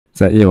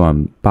在夜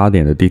晚8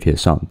点的地铁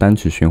上，单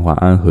曲循环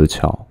安河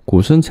桥，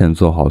鼓声前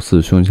奏好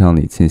似胸腔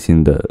里轻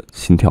轻的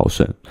心跳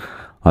声，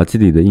耳机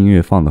里的音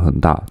乐放得很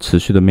大，持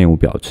续的面无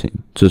表情，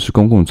这是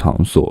公共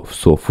场所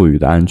所赋予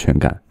的安全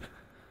感。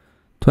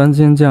突然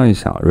间这样一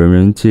想，人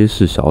人皆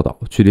是小岛，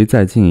距离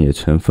再近也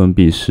成封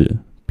闭式，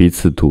彼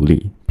此独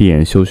立。闭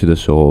眼休息的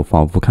时候，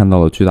仿佛看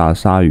到了巨大的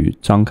鲨鱼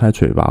张开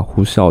嘴巴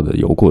呼啸地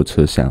游过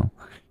车厢，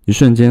一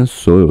瞬间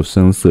所有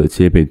声色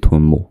皆被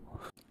吞没。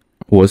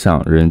我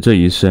想人这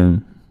一生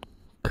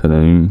可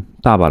能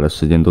大把的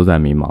时间都在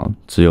迷茫，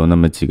只有那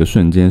么几个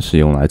瞬间是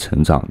用来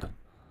成长的。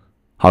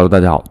Hello，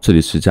 大家好，这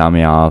里是加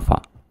密阿尔法，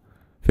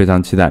非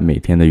常期待每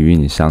天的与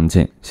你相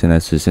见。现在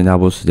是新加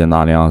坡时间的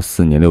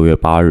2024年6月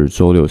8日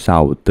周六下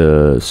午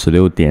的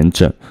16点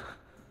整。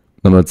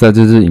那么在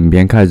这支影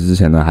片开始之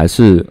前呢，还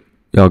是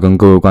要跟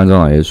各位观众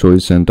老爷说一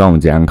声端午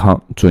节安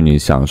康，祝你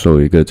享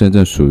受一个真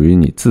正属于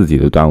你自己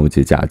的端午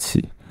节假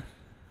期。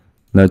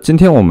那今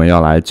天我们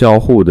要来交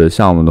互的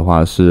项目的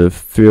话是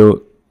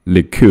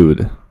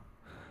FILLiquid，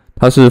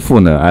 它是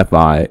赋能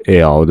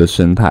FIL 的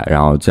生态，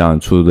然后这样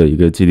出的一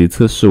个激励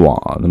测试网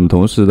啊。那么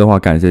同时的话，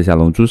感谢一下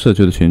龙珠社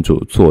区的群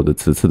主做的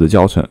此次的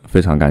教程，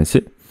非常感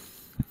谢。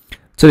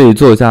这里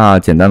做一下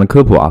简单的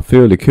科普啊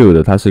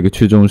 ，FILLiquid 它是一个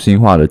去中心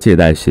化的借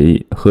贷协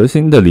议，核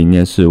心的理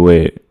念是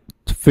为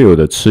FIL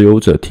的持有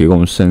者提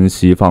供生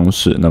息方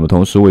式，那么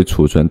同时为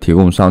储存提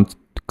供商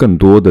更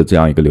多的这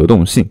样一个流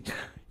动性，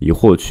以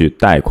获取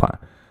贷款，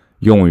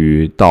用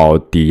于到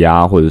抵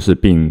押或者是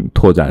并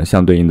拓展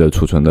相对应的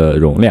储存的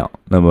容量。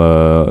那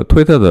么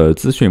推特的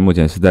资讯目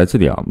前是在这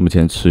里啊，目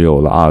前持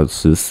有了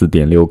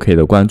 24.6K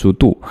的关注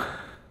度，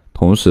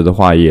同时的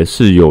话也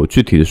是有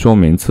具体的说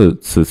明此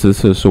次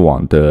测试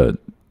网的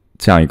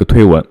这样一个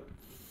推文。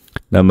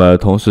那么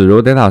同时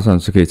Raw Data 上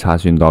是可以查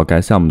询到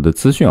该项目的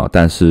资讯啊，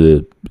但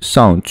是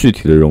具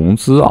体的融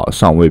资啊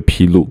尚未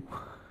披露，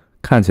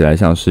看起来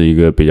像是一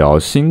个比较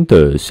新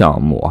的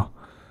项目啊。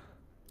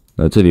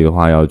那这里的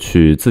话要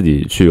自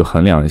己去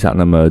衡量一下。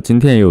那么今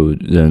天有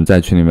人在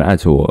群里面艾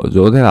特我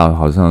Raw Data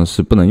好像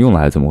是不能用了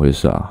还是怎么回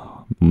事啊？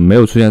没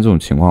有出现这种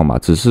情况吧，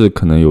只是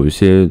可能有一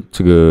些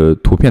这个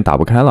图片打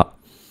不开了。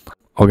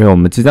OK， 我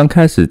们即将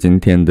开始今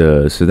天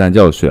的实战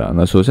教学啊。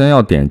那首先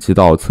要点击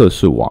到测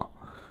试网，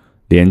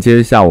连接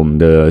一下我们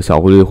的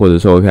小狐狸或者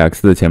是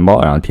OKX 的钱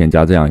包，然后添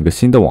加这样一个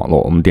新的网络。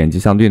我们点击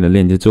相对应的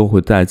链接之后会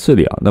在这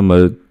里啊。那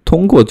么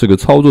通过这个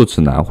操作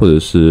指南或者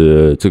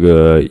是这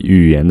个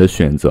语言的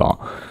选择啊，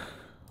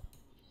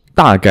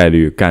大概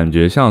率感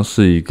觉像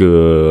是一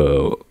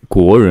个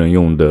国人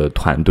用的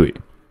团队，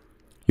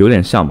有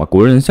点像吧，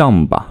国人项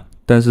目吧。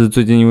但是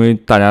最近因为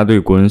大家对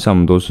国人项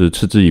目都是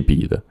嗤之以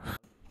鼻的，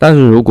但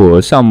是如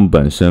果项目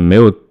本身没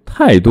有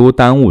太多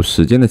耽误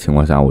时间的情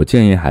况下，我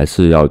建议还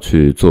是要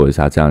去做一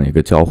下这样的一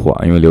个交互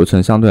啊，因为流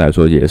程相对来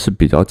说也是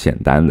比较简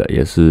单的，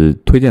也是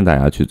推荐大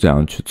家去这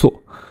样去做，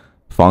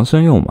防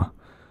身用嘛。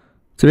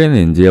这边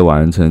连接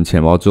完成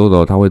钱包之后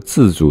的，它会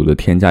自主的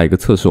添加一个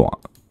测试网。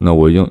那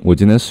我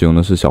今天使用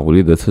的是小狐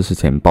狸的测试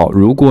钱包，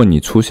如果你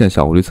出现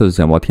小狐狸测试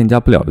钱包添加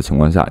不了的情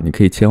况下，你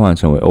可以切换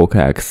成为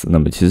OKX， 那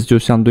么其实就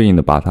相对应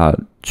的把它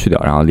去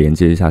掉，然后连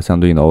接一下相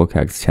对应的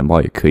OKX 钱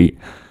包也可以。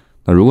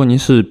那如果您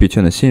是币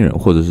圈的新人，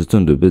或者是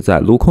正准备在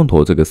撸空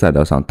投这个赛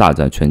道上大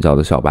展拳脚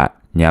的小白，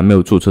你还没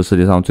有注册世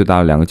界上最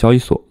大的2个交易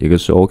所，一个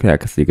是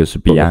OKX， 一个是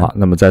币安。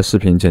那么在视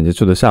频简介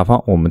处的下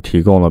方，我们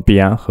提供了币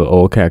安和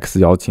OKX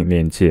邀请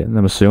链接。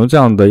那么使用这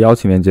样的邀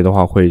请链接的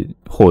话，会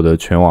获得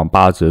全网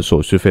8折手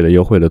续费的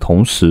优惠的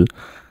同时，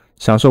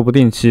享受不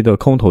定期的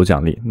空投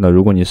奖励。那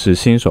如果你是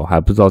新手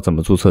还不知道怎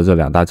么注册这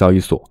2大交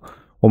易所，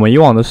我们以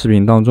往的视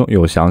频当中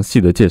有详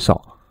细的介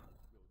绍。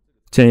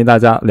建议大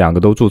家2个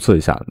都注册一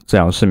下，这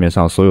样市面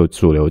上所有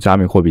主流加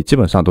密货币基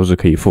本上都是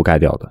可以覆盖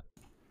掉的。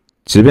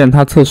即便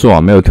它测试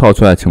网没有跳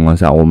出来的情况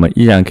下，我们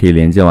依然可以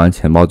连接完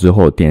钱包之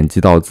后，点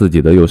击到自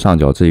己的右上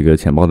角这个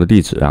钱包的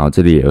地址，然后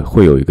这里也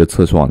会有一个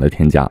测试网的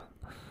添加，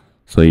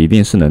所以一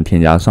定是能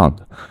添加上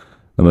的。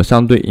那么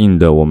相对应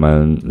的，我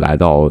们来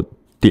到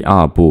第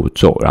2步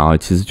骤，然后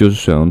其实就是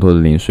水龙头的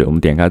领水。我们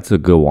点开这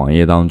个网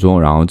页当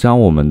中，然后将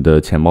我们的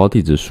钱包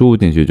地址输入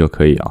进去就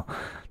可以啊。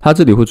它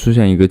这里会出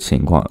现一个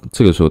情况，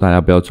这个时候大家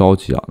不要着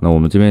急啊。那我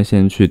们这边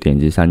先去点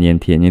击一下粘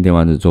贴，粘贴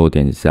完成之后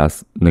点击一下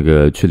那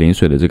个去领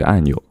水的这个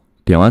按钮，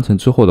点完成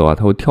之后的话，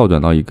它会跳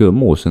转到一个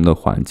陌生的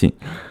环境，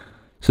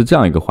是这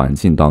样一个环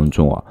境当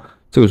中啊。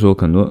这个时候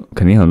肯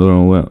定很多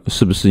人问，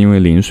是不是因为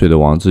领水的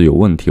网址有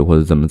问题或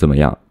者怎么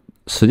样？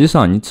实际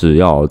上你只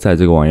要在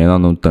这个网页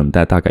当中等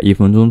待大概1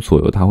分钟左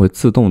右，它会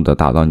自动的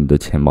打到你的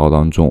钱包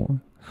当中。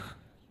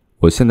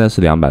我现在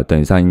是200，等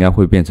一下应该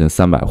会变成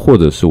300，或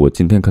者是我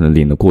今天可能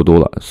领的过多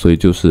了，所以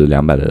就是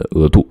200的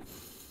额度。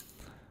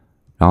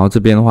然后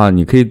这边的话，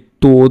你可以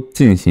多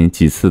进行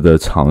几次的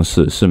尝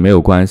试是没有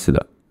关系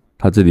的。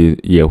它这里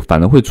也反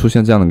正会出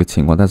现这样的一个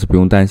情况，但是不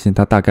用担心，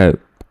它大概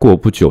过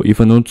不久1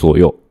分钟左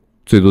右，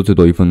最多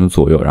1分钟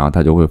左右，然后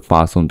它就会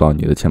发送到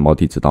你的钱包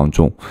地址当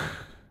中，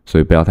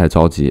所以不要太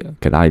着急，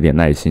给大家一点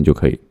耐心就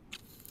可以。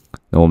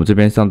那我们这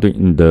边相对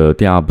应的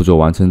第2步骤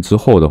完成之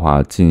后的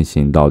话，进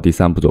行到第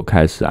3步骤，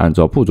开始按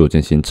照步骤进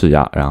行质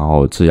押，然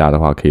后质押的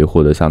话可以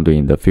获得相对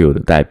应的 FILL 的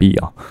代币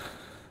啊。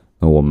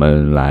那我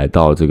们来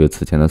到这个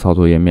此前的操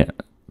作页面，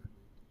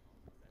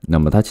那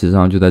么它其实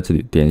上就在这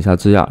里，点一下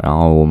质押，然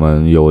后我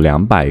们有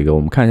200个，我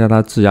们看一下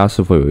它质押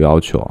是否有要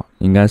求啊？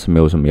应该是没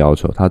有什么要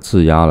求，它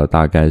质押了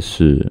大概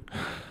是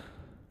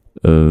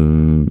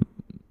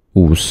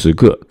50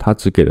个，它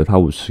只给了它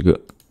50个。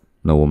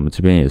那我们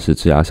这边也是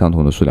质押相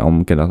同的数量，我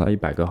们给到它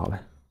100个好了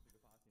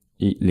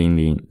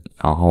，100，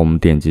然后我们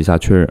点击一下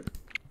确认。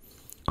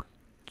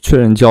确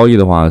认交易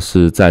的话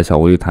是在小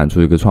狐狸弹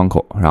出一个窗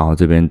口，然后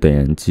这边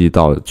点击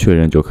到确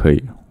认就可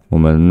以。我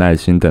们耐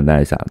心等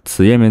待一下，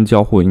此页面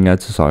交互应该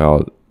至少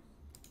要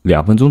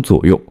2分钟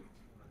左右，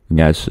应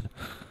该是。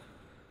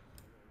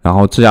然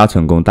后质押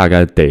成功大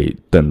概得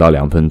等到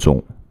2分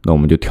钟，那我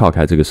们就跳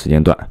开这个时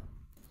间段。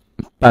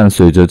伴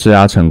随着质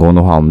押成功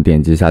的话，我们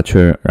点击一下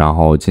确认，然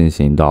后进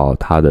行到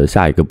它的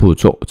下一个步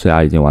骤，质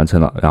押已经完成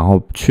了，然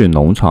后去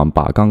农场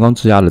把刚刚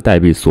质押的代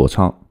币锁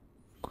仓，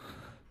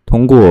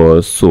通过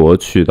索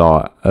取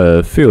到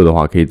FILL 的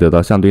话，可以得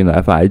到相对应的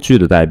FIG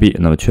的代币。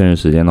那么确认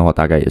时间的话，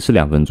大概也是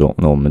2分钟。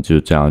那我们就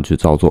这样去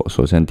操作。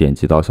首先点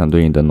击到相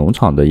对应的农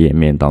场的页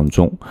面当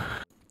中。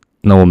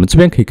那我们这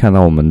边可以看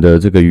到我们的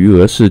这个余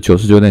额是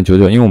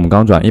 99.99， 因为我们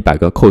刚转100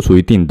个，扣除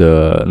一定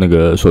的那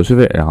个手续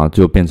费，然后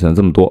就变成了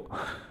这么多。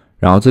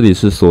然后这里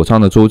是锁仓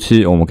的周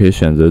期，我们可以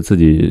选择自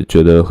己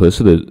觉得合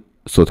适的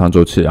锁仓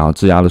周期，然后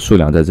质押的数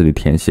量在这里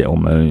填写。我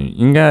们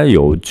应该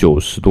有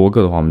90多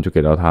个的话，我们就给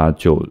到它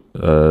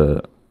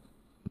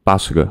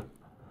80个。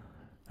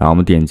然后我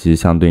们点击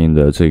相对应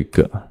的这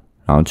个，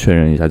然后确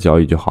认一下交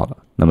易就好了。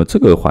那么这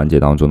个环节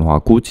当中的话，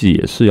估计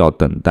也是要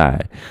等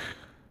待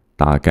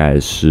大概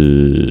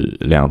是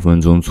2分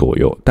钟左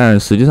右。但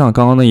实际上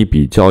刚刚那一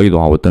笔交易的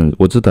话，我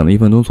只等了1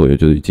分钟左右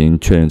就已经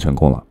确认成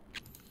功了。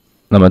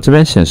那么这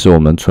边显示我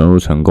们存入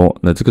成功。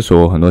那这个时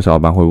候很多小伙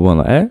伴会问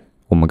了，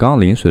我们刚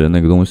刚领水的那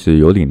个东西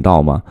有领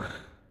到吗？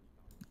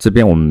这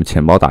边我们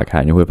钱包打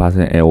开，你会发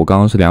现，我刚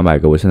刚是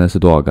200个，我现在是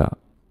多少个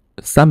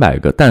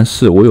？300个，但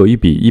是我有一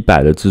笔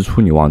100的支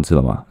出，你忘记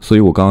了吗？所以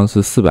我刚刚是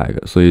400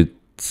个，所以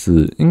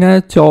应该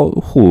交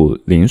互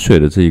领水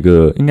的这一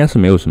个应该是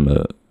没有什么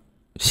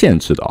限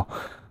制的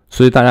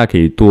所以大家可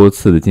以多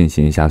次的进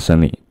行一下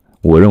申领，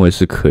我认为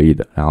是可以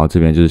的。然后这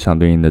边就是相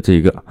对应的这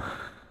个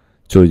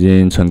就已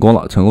经成功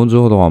了。成功之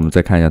后的话，我们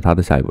再看一下它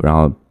的下一步，然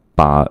后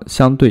把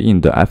相对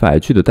应的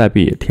FIG 的代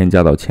币也添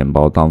加到钱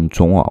包当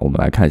中我们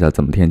来看一下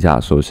怎么添加。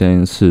首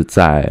先是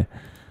在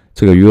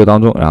这个余额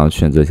当中，然后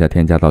选择一下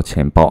添加到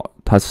钱包，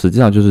它实际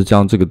上就是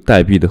将这个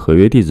代币的合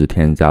约地址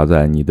添加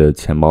在你的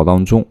钱包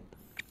当中。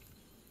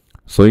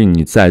所以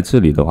你在这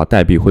里的话，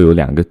代币会有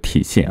2个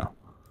体现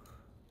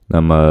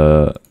那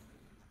么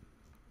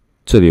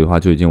这里的话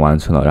就已经完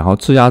成了。然后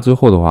质押之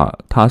后的话，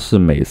它是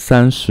每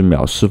30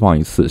秒释放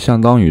一次，相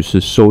当于是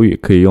收益，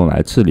可以用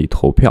来治理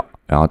投票。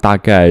然后大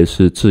概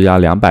是质押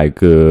200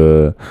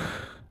个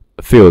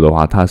FILL 的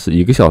话，它是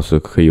1个小时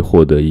可以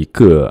获得1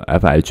个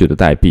FIG 的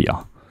代币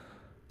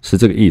是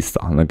这个意思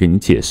那给你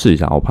解释一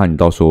下，我怕你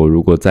到时候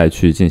如果再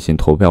去进行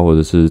投票或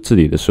者是治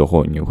理的时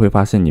候，你会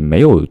发现你没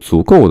有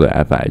足够的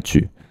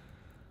FIG。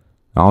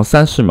然后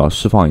30秒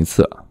释放一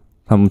次，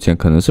它目前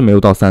可能是没有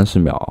到30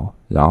秒，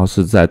然后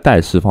是在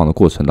待释放的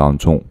过程当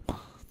中。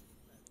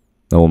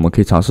那我们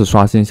可以尝试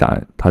刷新一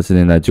下，它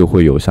现在就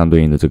会有相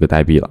对应的这个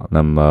代币了。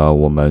那么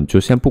我们就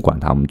先不管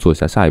它，我们做一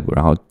下下一步，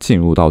然后进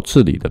入到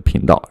治理的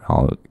频道，然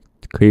后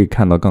可以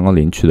看到刚刚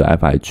领取的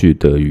FIG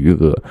的余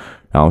额，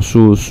然后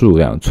输入数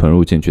量存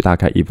入进去，大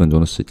概1分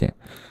钟的时间。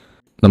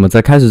那么在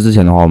开始之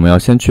前的话，我们要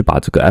先去把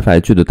这个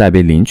FIG 的代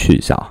币领取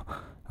一下，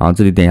然后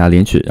这里点一下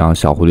领取，然后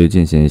小狐狸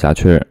进行一下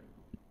确认，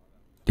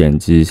点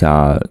击一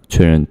下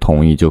确认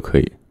同意就可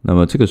以。那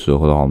么这个时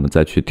候的话，我们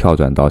再去跳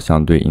转到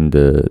相对应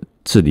的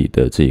治理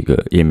的这个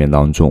页面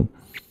当中，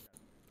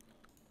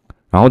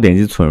然后点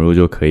击存入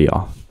就可以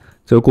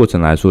这个过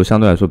程来说相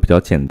对来说比较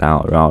简单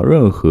然后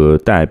任何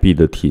代币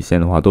的体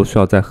现的话，都需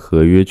要在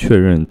合约确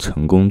认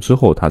成功之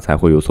后，它才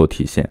会有所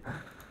体现。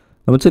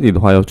那么这里的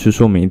话要去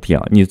说明一点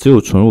你只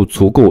有存入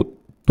足够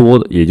多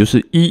的，也就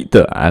是1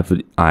的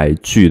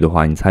FIG 的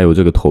话，你才有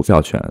这个投票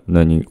权。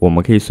那我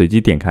们可以随机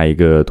点开一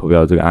个投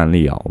票的这个案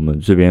例我们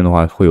这边的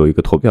话会有一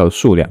个投票的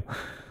数量，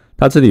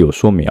它这里有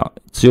说明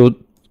只有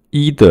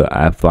1的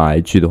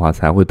FIG 的话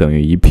才会等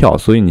于1票，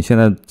所以你现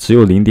在只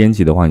有0点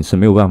几的话，你是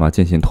没有办法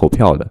进行投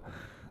票的。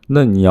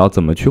那你要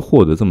怎么去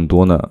获得这么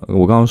多呢？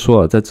我刚刚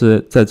说了，在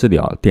这里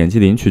点击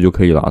领取就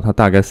可以了，它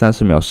大概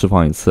30秒释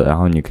放一次，然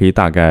后你可以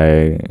大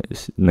概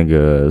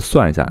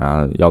算一下，然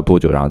后要多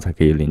久，然后才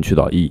可以领取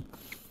到1。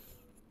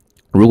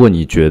如果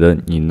你觉得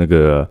你那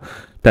个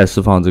待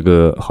释放这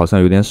个好像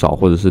有点少，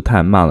或者是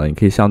太慢了，你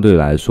可以相对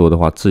来说的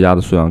话，质押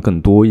的数量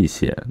更多一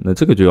些。那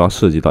这个就要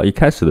涉及到一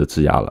开始的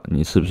质押了，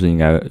你是不是应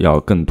该要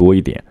更多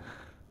一点？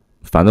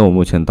反正我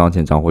目前当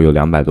前账户有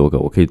200多个，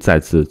我可以再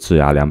次质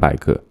押200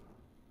个，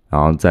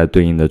然后再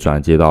对应的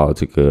转接到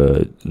这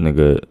个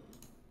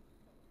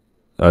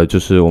就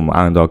是我们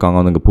按照刚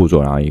刚那个步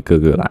骤，然后一个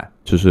个来，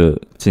就是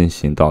进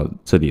行到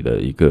这里的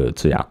一个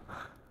质押，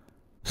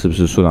是不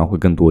是数量会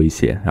更多一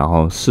些？然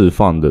后释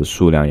放的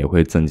数量也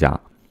会增加。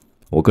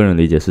我个人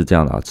理解是这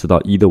样的啊，直到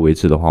1的为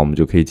止的话，我们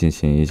就可以进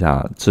行一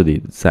下治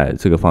理在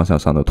这个方向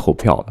上的投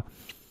票了。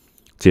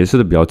解释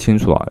的比较清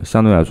楚啊，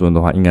相对来说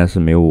的话，应该是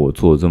没有我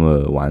做这么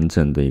完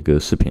整的一个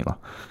视频了。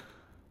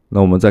那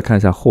我们再看一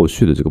下后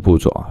续的这个步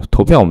骤啊，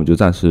投票我们就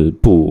暂时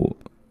不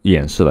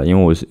演示了，因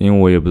为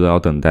我也不知道要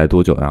等待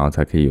多久，然后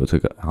才可以有这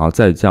个，然后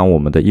再将我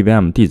们的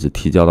EVM 地址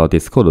提交到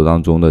Discord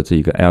当中的这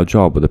一个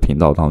AirDrop 的频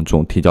道当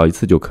中，提交一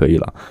次就可以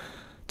了。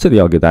这里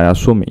要给大家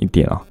说明一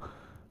点啊，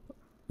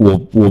我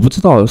不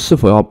知道是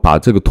否要把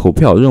这个投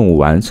票任务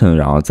完成，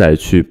然后再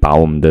去把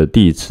我们的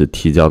地址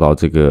提交到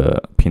这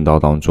个频道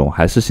当中，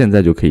还是现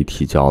在就可以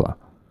提交了。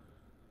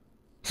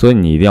所以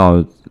你一定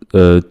要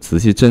仔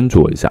细斟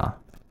酌一下，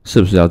是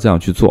不是要这样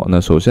去做。那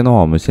首先的话，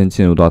我们先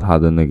进入到它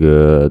的那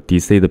个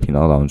DC 的频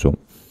道当中。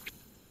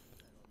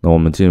那我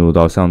们进入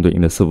到相对应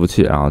的伺服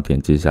器，然后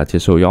点击一下接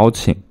受邀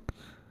请，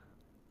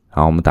然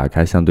后我们打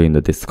开相对应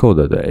的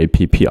Discord 的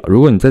APP 啊。如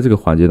果你在这个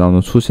环节当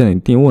中出现了一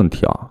定问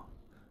题啊，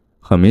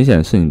很明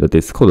显是你的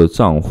Discord 的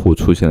账户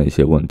出现了一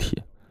些问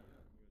题，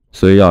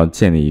所以要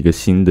建立一个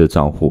新的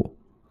账户。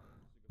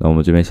那我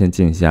们这边先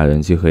进行一下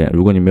人机核验。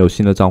如果你没有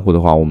新的账户的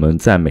话，我们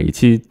在每一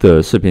期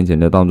的视频简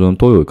介当中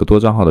都有一个多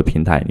账号的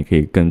平台，你可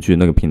以根据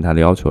那个平台的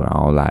要求，然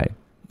后来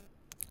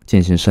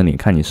进行申领，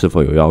看你是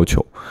否有要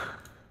求。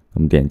我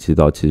们点击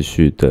到继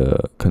续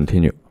的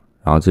Continue，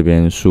 然后这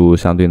边输入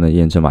相对应的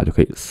验证码就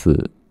可以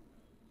，4、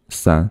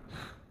3、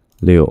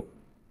6、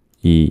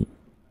1、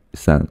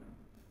3、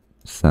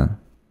3。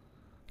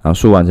然后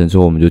输入完成之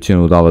后，我们就进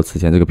入到了此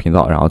前这个频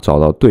道，然后找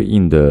到对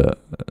应的，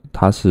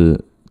它是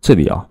这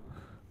里啊，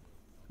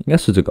应该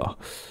是这个啊，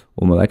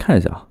我们来看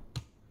一下，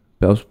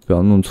不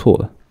要弄错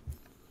了。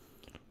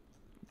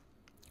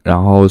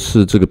然后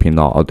是这个频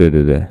道哦，对，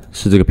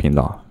是这个频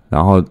道。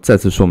然后再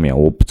次说明，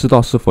我不知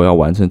道是否要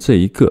完成这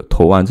一个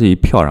投完这一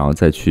票，然后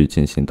再去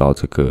进行到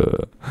这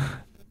个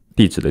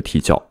地址的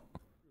提交。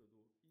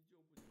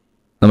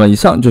那么以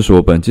上就是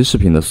我本期视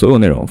频的所有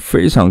内容，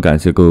非常感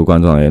谢各位观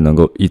众也能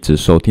够一直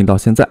收听到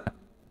现在。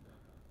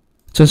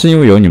正是因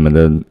为有你们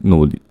的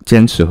努力、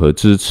坚持和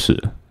支持，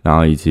然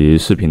后以及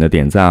视频的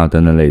点赞啊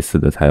等等类似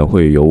的，才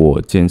会有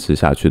我坚持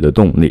下去的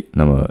动力。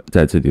那么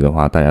在这里的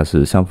话，大家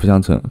是相辅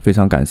相成，非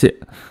常感谢。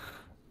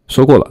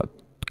说过了，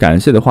感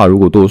谢的话如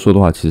果多说的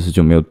话，其实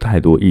就没有太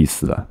多意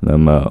思了。那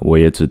么我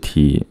也只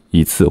提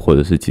一次或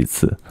者是几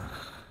次。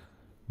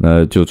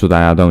那就祝大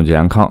家端午节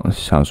安康，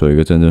享受一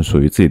个真正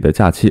属于自己的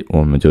假期。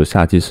我们就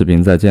下期视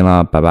频再见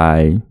啦，拜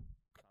拜。